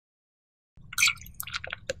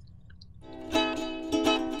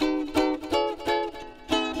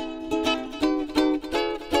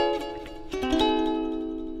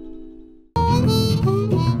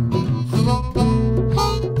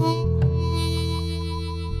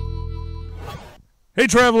Hey,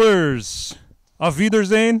 travelers! Auf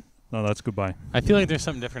Wiedersehen? No, that's goodbye. I feel like there's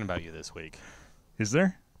something different about you this week. Is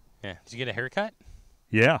there? Yeah. Did you get a haircut?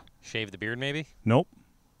 Yeah. Shave the beard, maybe? Nope.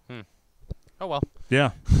 Oh, well.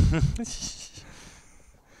 Yeah.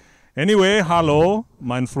 Anyway, hallo,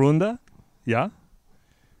 mein Freunde. Yeah?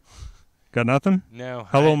 Got nothing? No.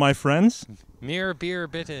 Hello, my friends. Mir beer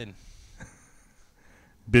bitten.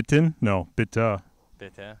 Bitten? No, bitte.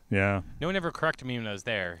 Bitte. Yeah. No one ever corrected me when I was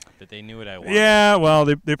there, but they knew what I wanted. Yeah, well,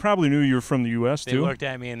 they probably knew you were from the U.S., They too. looked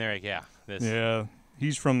at me and they're like, yeah. This. Yeah,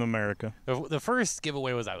 he's from America. The first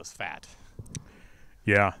giveaway was I was fat.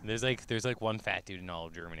 Yeah. There's like one fat dude in all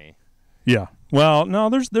of Germany. Yeah. Well, no,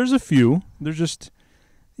 there's a few. They're just,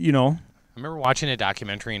 you know. I remember watching a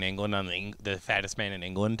documentary in England on the fattest man in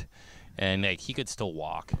England, and like he could still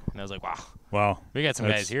walk. And I was like, wow. Wow. We got some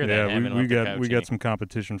guys here that yeah, haven't we left the got couch we got any- some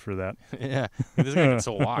competition for that. Yeah. This guy can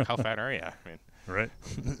still walk. How fat are you? I mean, Right.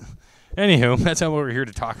 anywho, that's not what we're here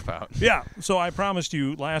to talk about. Yeah, so I promised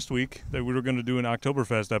you last week that we were going to do an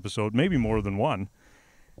Oktoberfest episode, maybe more than one.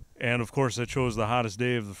 And, of course, I chose the hottest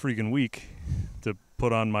day of the freaking week to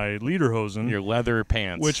put on my lederhosen. Your leather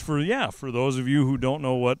pants. Which, for those of you who don't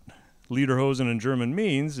know what lederhosen in German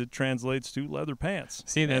means, it translates to leather pants.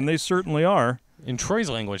 See, and they certainly are. in Troy's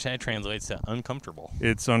language, that translates to uncomfortable.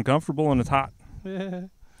 It's uncomfortable and it's hot. I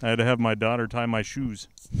had to have my daughter tie my shoes.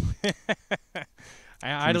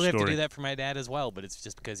 I'd have to story. do that for my dad as well, but it's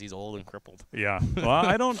just because he's old and crippled. Yeah. Well,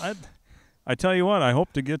 I tell you what, I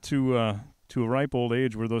hope to get to a ripe old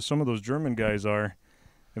age where some of those German guys are,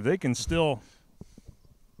 if they can still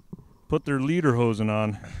put their lederhosen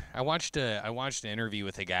on. I watched an interview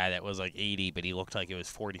with a guy that was like 80, but he looked like he was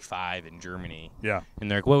 45 in Germany. Yeah. And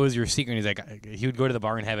they're like, "What was your secret?" And he's like, he would go to the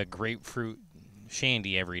bar and have a grapefruit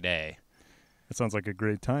shandy every day. That sounds like a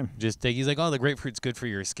great time. He's like, "Oh, the grapefruit's good for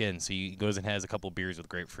your skin," so he goes and has a couple beers with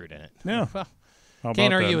grapefruit in it. Yeah. Well, How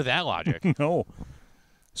can't about argue that? with that logic. No.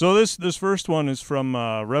 So this first one is from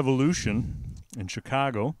Revolution in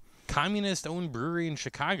Chicago. Communist-owned brewery in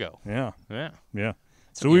Chicago. Yeah. Yeah. Yeah.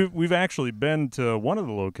 So we've actually been to one of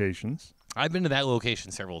the locations. I've been to that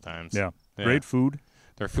location several times. Yeah. Great food.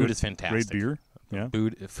 Their food Good- is fantastic. Great beer. Yeah.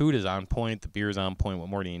 Food is on point. The beer is on point. What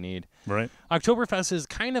more do you need? Right. Oktoberfest is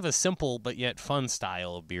kind of a simple but yet fun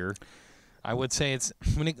style of beer. I would say it's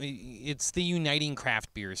the uniting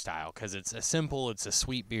craft beer style because it's a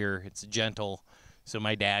sweet beer. It's gentle, so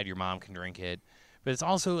my dad, your mom can drink it. But it's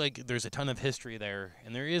also like there's a ton of history there,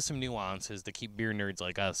 and there is some nuances to keep beer nerds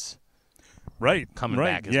like us coming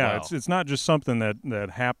back as well. It's not just something that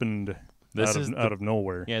happened out of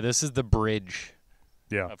nowhere. Yeah, this is the bridge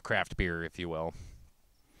Yeah. of craft beer, if you will.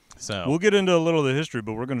 So We'll get into a little of the history,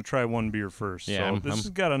 but we're going to try one beer first. Yeah, so this has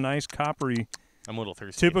got a nice coppery, I'm a little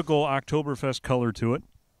thirsty. typical Oktoberfest color to it.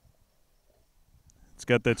 It's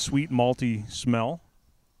got that sweet malty smell.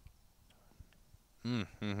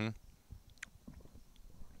 Mm-hmm.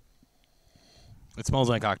 It smells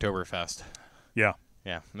like Oktoberfest. Yeah.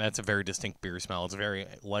 Yeah, that's a very distinct beer smell. It's very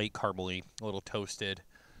light, carbony, a little toasted,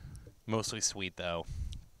 mostly sweet though.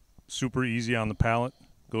 Super easy on the palate.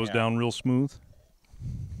 Goes Yeah. down real smooth.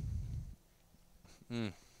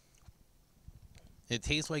 It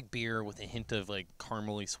tastes like beer with a hint of like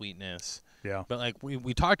caramely sweetness. Yeah. But like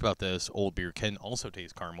we talked about this, old beer can also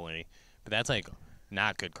taste caramely, but that's like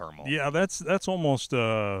not good caramel. Yeah, that's almost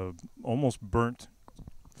burnt.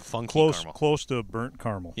 Funky caramel. Close to burnt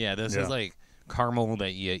caramel. Yeah, this is like caramel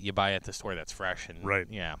that you buy at the store that's fresh and Right.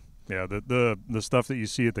 Yeah. Yeah, the stuff that you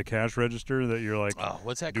see at the cash register that you're like, Oh,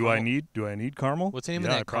 what's that? do I need caramel? What's the name Yeah,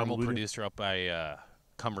 of I that caramel probably do. producer up by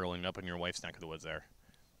Cumberland, up in your wife's neck of the woods there?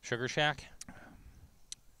 Sugar Shack?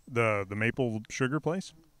 The maple sugar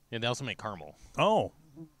place? Yeah, they also make caramel. Oh,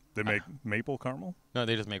 they make maple caramel? No,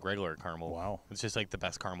 they just make regular caramel. Wow. It's just like the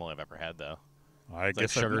best caramel I've ever had, though. I like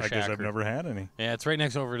guess Sugar I guess Shack I've or- never had any. Yeah, it's right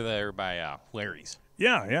next over to there by Larry's.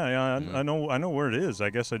 Yeah. I know where it is. I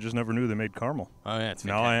guess I just never knew they made caramel. Oh, yeah, it's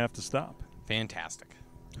Now I have to stop. fantastic.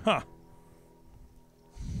 Huh.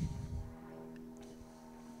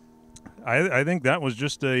 I think that was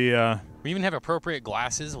just a We even have appropriate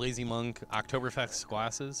glasses, Lazy Monk Oktoberfest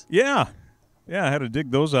glasses. yeah. I had to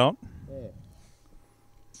dig those out.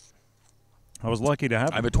 I was lucky to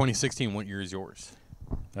have I have them. a 2016. What year is yours?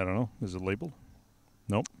 I don't know. Is it labeled?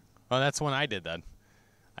 Nope. Oh, that's the one I did then.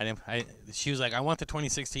 She was like, I want the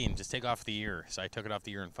 2016. Just take off the year. So I took it off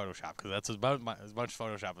the year in Photoshop because that's about as much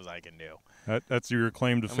Photoshop as I can do. That's your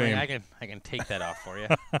claim to I'm fame. like, I can take that off for you.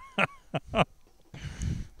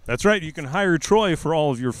 That's right. You can hire Troy for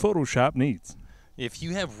all of your Photoshop needs. If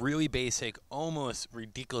you have really basic, almost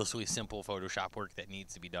ridiculously simple Photoshop work that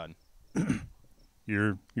needs to be done,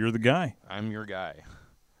 You're the guy. I'm your guy.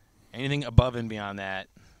 Anything above and beyond that,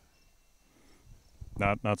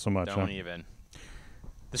 Not so much. don't even.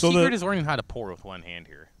 The So secret is learning how to pour with one hand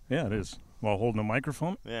here. Yeah, it is. While holding a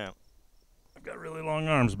microphone. Yeah. I've got really long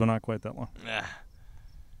arms, but not quite that long.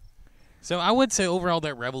 So I would say overall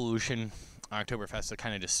that Revolution Oktoberfest, to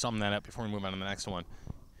kind of just sum that up before we move on to the next one,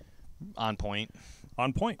 on point.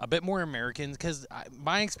 On point. A bit more American, because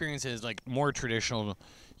my experience is like more traditional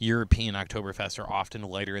European Oktoberfest are often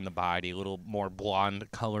lighter in the body, a little more blonde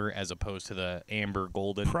color as opposed to the amber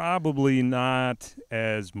golden. Probably not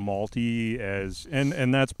as malty as,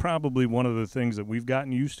 and that's probably one of the things that we've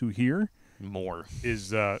gotten used to here. More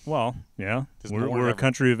is well, yeah. There's We're a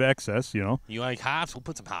country of excess, you know. You like hops? We'll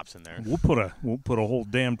put some hops in there. We'll put a whole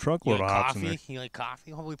damn truckload of hops in there. You like coffee?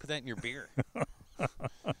 How about we put that in your beer?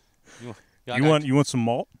 You want some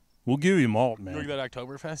malt? We'll give you malt, man. Look at that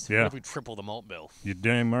Oktoberfest. Yeah. What if we triple the malt bill? You're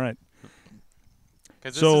damn right.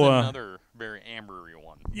 Because this is another very ambery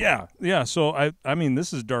one. Yeah. So I mean,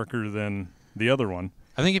 this is darker than the other one.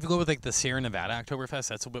 I think if you go with like the Sierra Nevada Oktoberfest,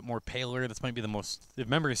 that's a bit more paler. This might be the most, if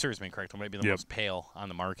memory serves me correct, it might be the most pale on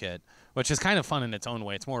the market, which is kind of fun in its own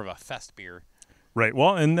way. It's more of a fest beer. Right.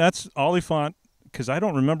 Well, and that's Olifant, because I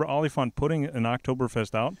don't remember Olifant putting an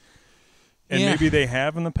Oktoberfest out, and maybe they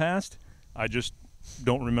have in the past. I just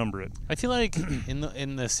don't remember it. I feel like in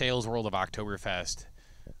the sales world of Oktoberfest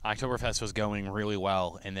was going really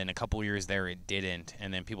well, and then a couple years there it didn't,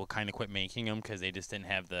 and then people kind of quit making them because they just didn't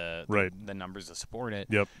have the numbers to support it.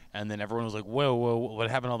 Yep. And then everyone was like, whoa, what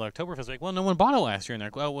happened to all the Oktoberfest? Like, well, no one bought it last year. And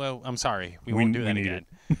they're like, well, I'm sorry. We won't do that again.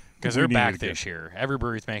 Because they're back this year. Every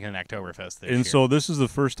brewery's making an Oktoberfest this year. And so this is the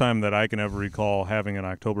first time that I can ever recall having an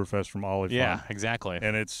Oktoberfest from Olifant. Yeah, exactly.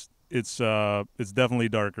 And it's definitely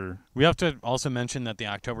darker. We have to also mention that the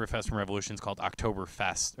Oktoberfest from Revolution is called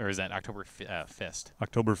Oktoberfest, or is that Oktoberfest?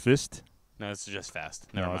 Oktoberfest? No, it's just Fest.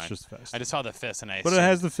 Never mind. It's just Fest. I just saw the fist, and but it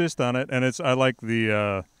has the fist on it, and I like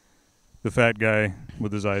the fat guy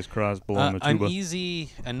with his eyes crossed blowing the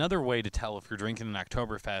tuba. Another way to tell if you're drinking an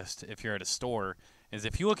Oktoberfest, if you're at a store, is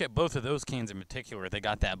if you look at both of those cans in particular, they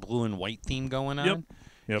got that blue and white theme going on. Yep.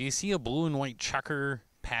 If you see a blue and white checker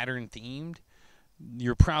pattern themed,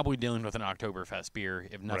 you're probably dealing with an Oktoberfest beer,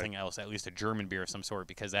 if nothing else, at least a German beer of some sort,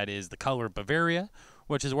 because that is the color Bavaria,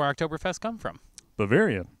 which is where Oktoberfest come from.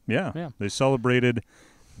 Bavaria, yeah. They celebrated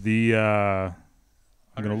the, I'm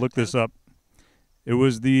going to look this up. It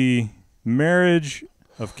was the marriage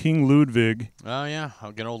of King Ludwig. Oh, yeah.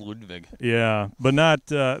 Good old Ludwig. Yeah, but not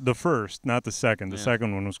the first, not the second. The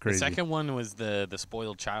second one was crazy. The second one was the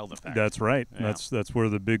spoiled child effect. That's right. Yeah. That's where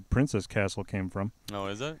the big princess castle came from. Oh,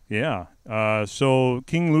 is it? Yeah. So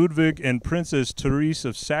King Ludwig and Princess Therese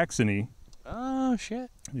of Saxony. Oh,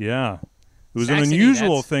 shit. Yeah. It was Saxony, an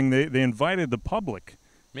unusual thing. They invited the public.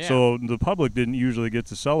 Yeah. So the public didn't usually get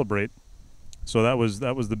to celebrate. So that was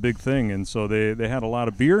the big thing. And so they had a lot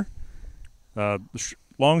of beer.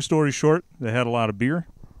 Long story short, they had a lot of beer,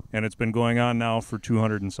 and it's been going on now for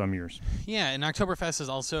 200 and some years. Yeah, and Oktoberfest is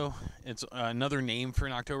also, it's another name for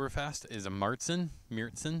an Oktoberfest is a Märzen.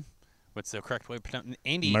 What's the correct way to pronounce it?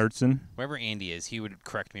 Andy. Märzen. Wherever Andy is, he would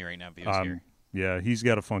correct me right now if he was here. Yeah, he's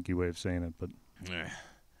got a funky way of saying it, but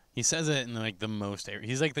he says it in like the most.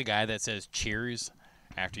 He's like the guy that says cheers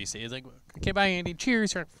after you say. He's like, okay, bye, Andy.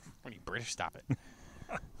 Cheers. What are you, British? Stop it.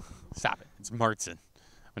 Stop it. It's Märzen.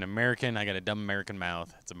 I'm an American. I got a dumb American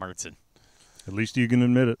mouth. It's a Märzen. At least you can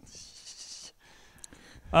admit it.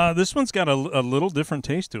 This one's got a little different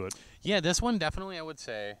taste to it. Yeah, this one definitely, I would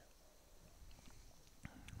say,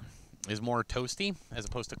 is more toasty as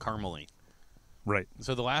opposed to caramely. Right.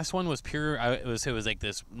 So the last one was pure. It was like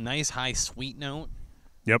this nice high sweet note.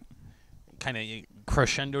 Yep. Kind of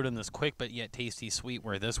crescendoed in this quick but yet tasty sweet,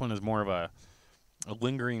 where this one is more of a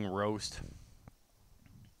lingering roast.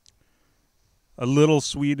 A little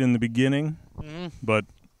sweet in the beginning, but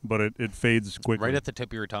it fades quickly. Right at the tip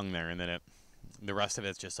of your tongue there, and then the rest of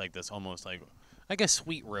it's just like this almost like a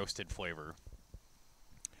sweet roasted flavor.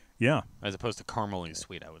 Yeah. As opposed to caramely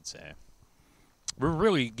sweet, I would say. We're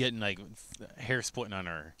really getting like hair splitting on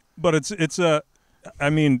our... But it's I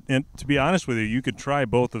mean, and to be honest with you, you could try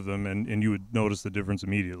both of them and you would notice the difference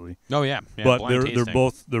immediately. Oh, yeah. But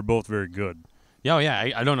they're both very good. Yeah,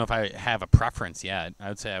 I don't know if I have a preference yet. I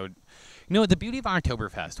would say I would... You know what the beauty of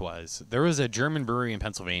Oktoberfest was? There was a German brewery in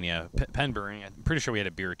Pennsylvania, Penn Brewing. I'm pretty sure we had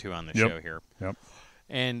a beer or two on the show here. Yep.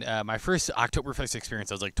 And my first Oktoberfest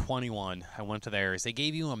experience, I was like 21. I went to theirs. They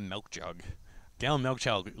gave you a milk jug. Gallon milk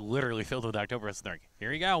jug literally filled with Oktoberfest. And they're like,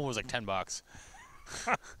 here you go. It was like $10.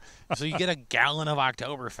 So you get a gallon of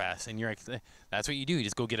Oktoberfest, and you're like, that's what you do. You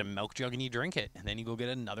just go get a milk jug and you drink it, and then you go get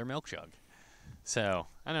another milk jug. So,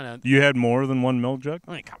 I don't know. You had more than one milk jug?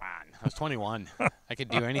 I mean, come on. I was 21. I could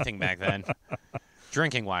do anything back then.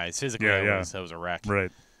 Drinking wise, physically, I was a wreck.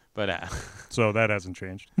 Right. But so that hasn't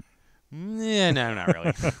changed. Yeah, no, not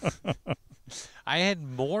really. I had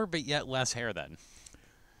more, but yet less hair then.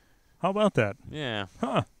 How about that? Yeah.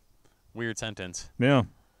 Huh. Weird sentence. Yeah.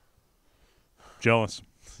 Jealous.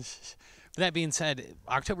 That being said,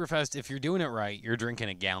 Oktoberfest, if you're doing it right, you're drinking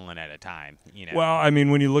a gallon at a time. You know. Well, I mean,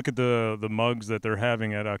 when you look at the mugs that they're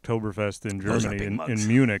having at Oktoberfest in Germany, in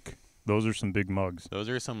Munich, those are some big mugs. Those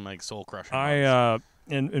are some like soul crushing mugs.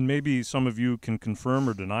 And maybe some of you can confirm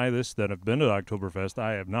or deny this that have been to Oktoberfest.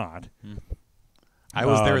 I have not. I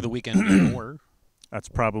was there the weekend before. That's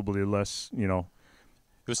probably less, It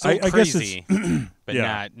was still crazy, but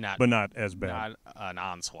not as bad. Not an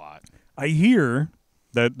onslaught. I hear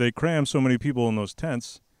that they cram so many people in those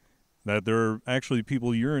tents that there are actually people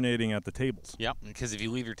urinating at the tables. Yep, because if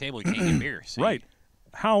you leave your table, you can't get beer. So right.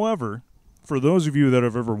 However, for those of you that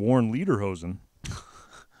have ever worn lederhosen,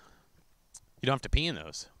 you don't have to pee in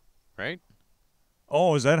those, right?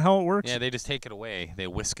 Oh, is that how it works? Yeah, they just take it away. They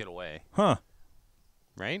whisk it away. Huh.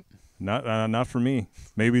 Right? Not for me.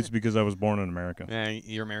 Maybe it's because I was born in America. Yeah,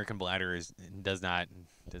 your American bladder does not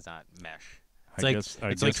mesh.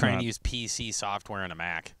 It's like trying to use PC software on a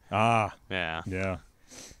Mac. Ah. Yeah. Yeah.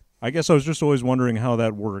 I guess I was just always wondering how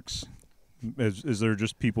that works. Is there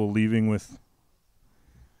just people leaving with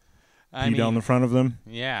pee down the front of them?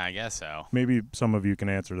 Yeah, I guess so. Maybe some of you can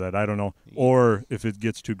answer that. I don't know. Or if it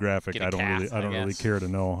gets too graphic, I don't really care to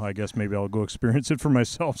know. I guess maybe I'll go experience it for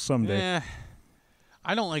myself someday. Yeah.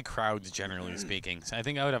 I don't like crowds, generally speaking. So I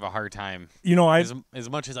think I would have a hard time. As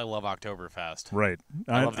much as I love Oktoberfest. Right.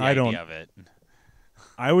 I love the idea of it.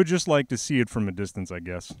 I would just like to see it from a distance, I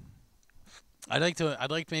guess. I'd like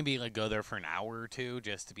to maybe like go there for an hour or two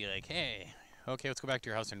just to be like, hey, okay, let's go back to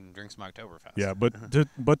your house and drink some Oktoberfest. Yeah,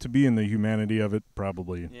 but to be in the humanity of it,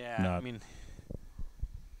 probably not. I mean,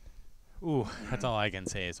 ooh, that's all I can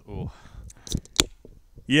say is ooh.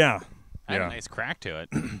 Yeah. I had a nice crack to it.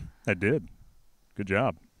 I did. Good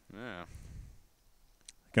job. Yeah.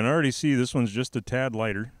 I can already see this one's just a tad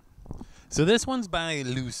lighter. So this one's by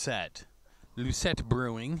Lucette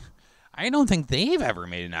Brewing. I don't think they've ever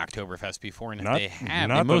made an Oktoberfest before, and if they have,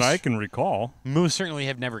 not that I can recall. Most certainly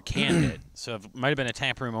have never canned it. So it might have been a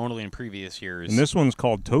taproom only in previous years. And this one's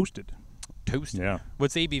called Toasted. Toasted. Yeah.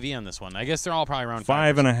 What's the ABV on this one? I guess they're all probably around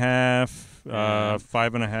 5.5.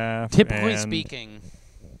 5.5. Typically speaking,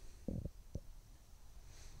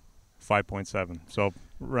 5.7. So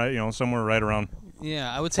somewhere right around.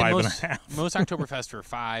 Yeah, I would say 5.5. most Oktoberfest were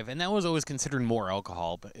 5, and that was always considered more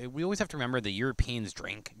alcohol. But we always have to remember the Europeans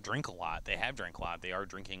drink a lot. They have drank a lot. They are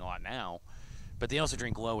drinking a lot now, but they also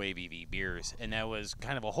drink low ABV beers, and that was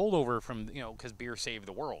kind of a holdover from because beer saved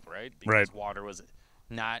the world, right? Because water was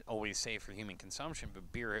not always safe for human consumption,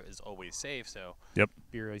 but beer is always safe. So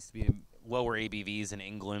beer used to be lower ABVs in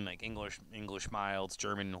England, like English milds,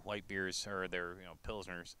 German light beers, or their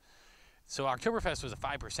pilsners. So Oktoberfest was a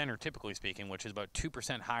 5%er, typically speaking, which is about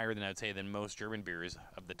 2% higher than I'd say than most German beers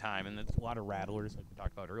of the time, and there's a lot of rattlers, like we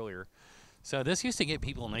talked about earlier. So this used to get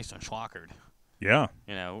people nice and schlockered. Yeah.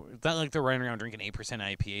 It's not like they're running around drinking 8%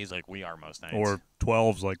 IPAs like we are most nights. Or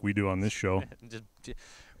 12s like we do on this show.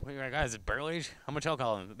 Guys, is it barrel age? How much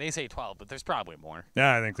alcohol? They say 12, but there's probably more.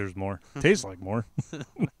 Yeah, I think there's more. Tastes like more.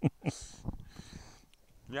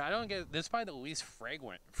 Yeah, I don't get. This is probably the least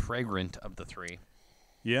fragrant of the three.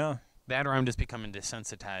 Yeah. That or I'm just becoming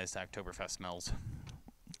desensitized to Oktoberfest smells.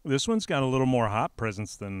 This one's got a little more hop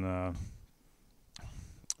presence than.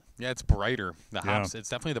 Yeah, it's brighter. The hops. It's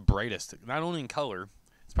definitely the brightest. Not only in color,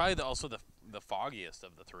 it's probably also the foggiest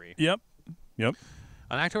of the three. Yep. On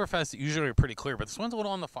Oktoberfest, usually are pretty clear, but this one's a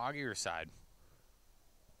little on the foggier side.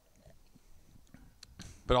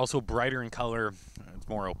 But also brighter in color. It's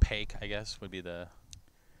more opaque, I guess, would be the.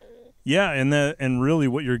 Yeah, and really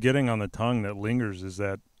what you're getting on the tongue that lingers is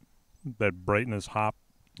that brightness hop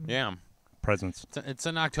presence. It's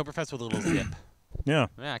an Oktoberfest with a little zip. Yeah.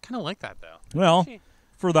 Yeah, I kind of like that, though. Well,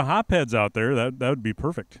 for the hop heads out there, that would be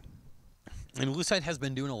perfect. And Lucite has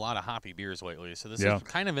been doing a lot of hoppy beers lately, so this is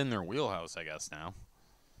kind of in their wheelhouse, I guess, now.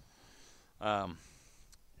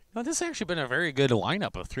 This has actually been a very good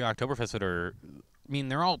lineup of 3 Oktoberfests that are,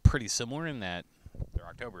 they're all pretty similar in that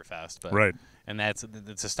they're Oktoberfest, but right. And it's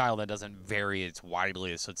a style that doesn't vary as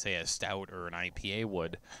widely as, let's say, a stout or an IPA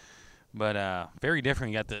would. But very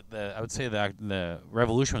different. You got I would say the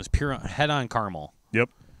Revolution was pure head-on caramel. Yep.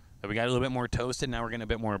 So we got a little bit more toasted. Now we're getting a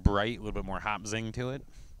bit more bright, a little bit more hop zing to it.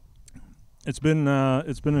 It's been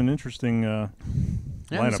an interesting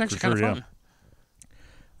lineup for sure. Yeah.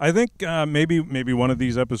 I think maybe one of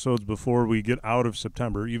these episodes before we get out of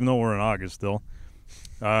September, even though we're in August still,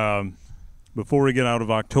 Before we get out of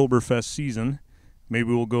Oktoberfest season, maybe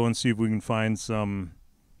we'll go and see if we can find some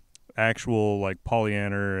actual like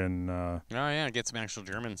Pollyanner and Oh yeah, get some actual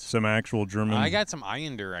Germans. some actual German. I got some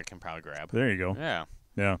Islander I can probably grab. There you go. Yeah.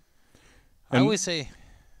 Yeah. I And- always say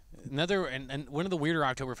another and one of the weirder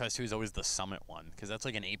Oktoberfest too is always the Summit one because that's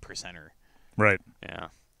like an 8%er. Right. Yeah.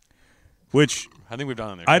 Which I think we've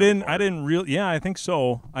done on there. I didn't yeah, I think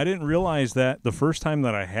so. I didn't realize that the first time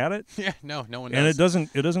that I had it. Yeah, no one does. And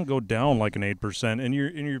it doesn't go down like an 8%, and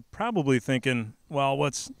you're probably thinking, well,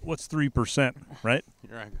 what's 3%, right?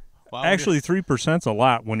 You're right. Well, Actually, 3%'s a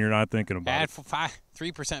lot when you're not thinking about add it.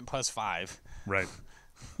 3% plus 5. Right.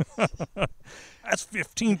 That's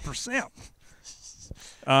 15%.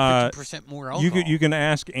 50% more alcohol. You can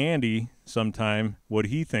ask Andy sometime what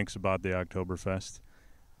he thinks about the Oktoberfest,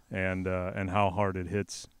 and how hard it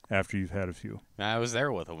hits after you've had a few. I was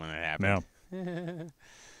there with him when it happened. Now,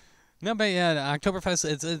 No, but yeah, the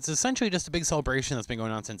Oktoberfest, it's essentially just a big celebration that's been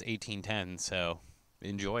going on since 1810, so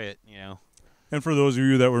enjoy it, you know. and for those of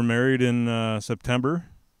you that were married in September,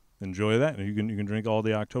 enjoy that. You can drink all the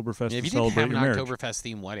Oktoberfest Yeah, if to you didn't celebrate have your an marriage.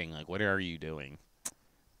 Oktoberfest-themed wedding, like, what are you doing?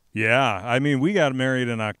 Yeah, I mean, we got married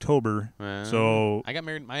in October, so I got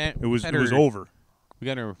married. it was over. We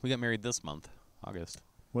got married this month, August.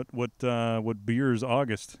 What beer is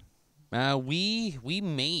August? We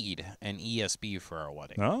made an ESB for our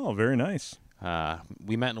wedding. Oh, very nice.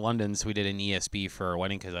 We met in London, so we did an ESB for our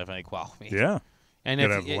wedding because I'm like, well, Yeah. And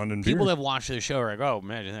Gotta if have London people beer. that watch the show are like, oh,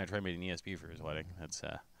 imagine that Troy made an ESB for his wedding. That's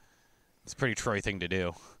it's a pretty Troy thing to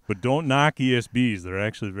do. But don't knock ESBs. They're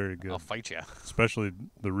actually very good, I'll fight you. especially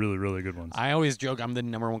the really, really good ones. I always joke I'm the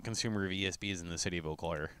 #1 consumer of ESBs in the city of Eau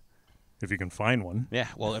Claire. If you can find one. Yeah,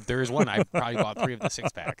 well, if there is one, I probably bought 3 of the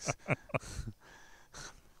 6-packs.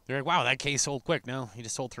 They're like, wow, that case sold quick. No, he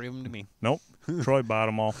just sold 3 of them to me. Nope. Troy bought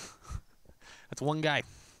them all. That's one guy.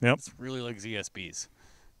 Yep. It's really likes ESBs.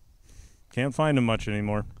 Can't find them much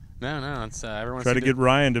anymore. No, it's everyone's Try to get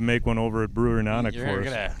Ryan to make one over at Brewery Nonic You're for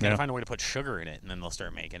us. gotta find a way to put sugar in it, and then they'll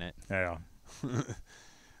start making it. Yeah.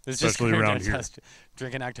 It's Especially just around here.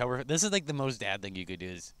 Drinking Oktoberfest. This is like the most dad thing you could do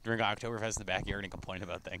is drink Oktoberfest in the backyard and complain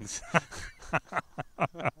about things.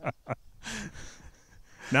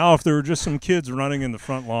 Now, if there were just some kids running in the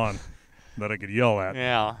front lawn that I could yell at,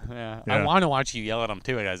 Yeah. I want to watch you yell at them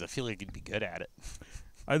too, guys. I feel like you'd be good at it.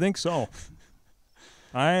 I think so.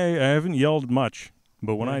 I haven't yelled much,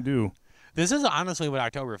 but when I do, This is honestly what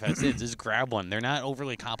Oktoberfest is. Just grab one. They're not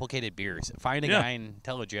overly complicated beers. Find a guy and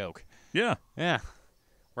tell a joke. yeah. Yeah.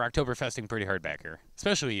 We're Oktoberfesting pretty hard back here,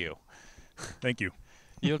 especially you. Thank you.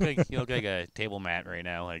 You look like a table mat right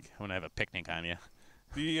now. Like I want to have a picnic on you.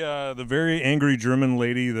 The very angry German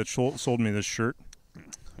lady that sold me this shirt.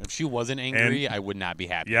 If she wasn't angry, I would not be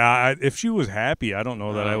happy. Yeah, if she was happy, I don't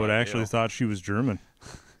know that I would Oh, actually ew. thought she was German.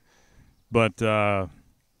 But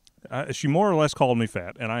she more or less called me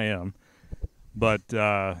fat, and I am. But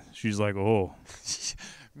she's like, oh.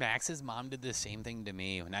 Max's mom did the same thing to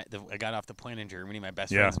me when I got off the plane in Germany. My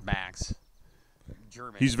best Yeah. friend's Max.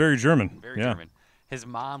 German. He's very German. Very yeah. German. His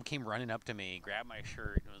mom came running up to me, grabbed my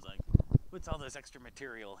shirt, and was like, "What's all this extra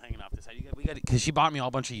material hanging off the side? We got because she bought me all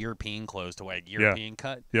a bunch of European clothes to like European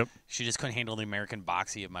cut. Yep. She just couldn't handle the American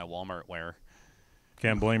boxy of my Walmart wear.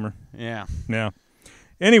 Can't blame her. Yeah. Yeah.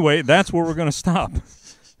 Anyway, that's where we're going to stop.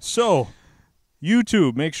 So,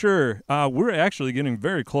 YouTube, make sure we're actually getting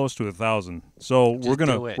very close to 1,000. So Just we're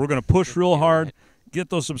do gonna push real do hard, it. get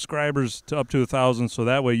those subscribers to up to 1,000, so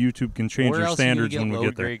that way YouTube can change Where their else standards are you when gonna we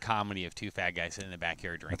get get there. low-grade comedy of 2 fat guys sitting in the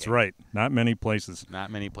backyard drinking? That's right. Not many places. Not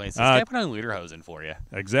many places. I put on lederhosen for you.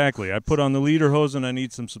 Exactly. I put on the lederhosen. I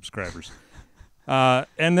need some subscribers.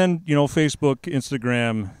 And then, Facebook,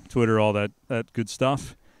 Instagram, Twitter, all that good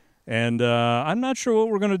stuff. And I'm not sure what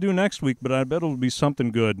we're going to do next week, but I bet it'll be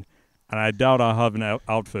something good. And I doubt I'll have an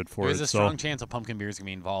outfit for There's it. a strong chance of pumpkin beers going to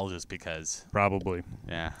be involved just because, Probably.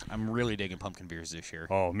 yeah, I'm really digging pumpkin beers this year.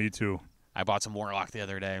 Oh, me too. I bought some Warlock the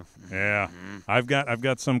other day. Yeah. I've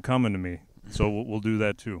got some coming to me. So we'll do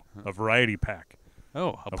that too. A variety pack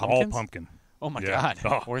Oh, a of pumpkin? all pumpkin. Oh, my Yeah. God.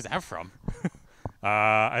 Oh. Where's that from?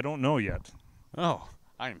 I don't know yet. Oh,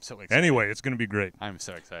 I am so excited. Anyway, it's going to be great. I'm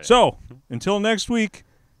so excited. So, until next week,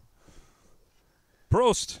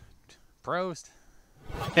 Prost. Prost.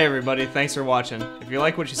 Hey everybody, thanks for watching. If you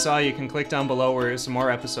like what you saw, you can click down below where there's some more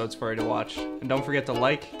episodes for you to watch. And don't forget to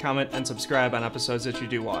like, comment, and subscribe on episodes that you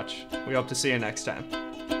do watch. We hope to see you next time.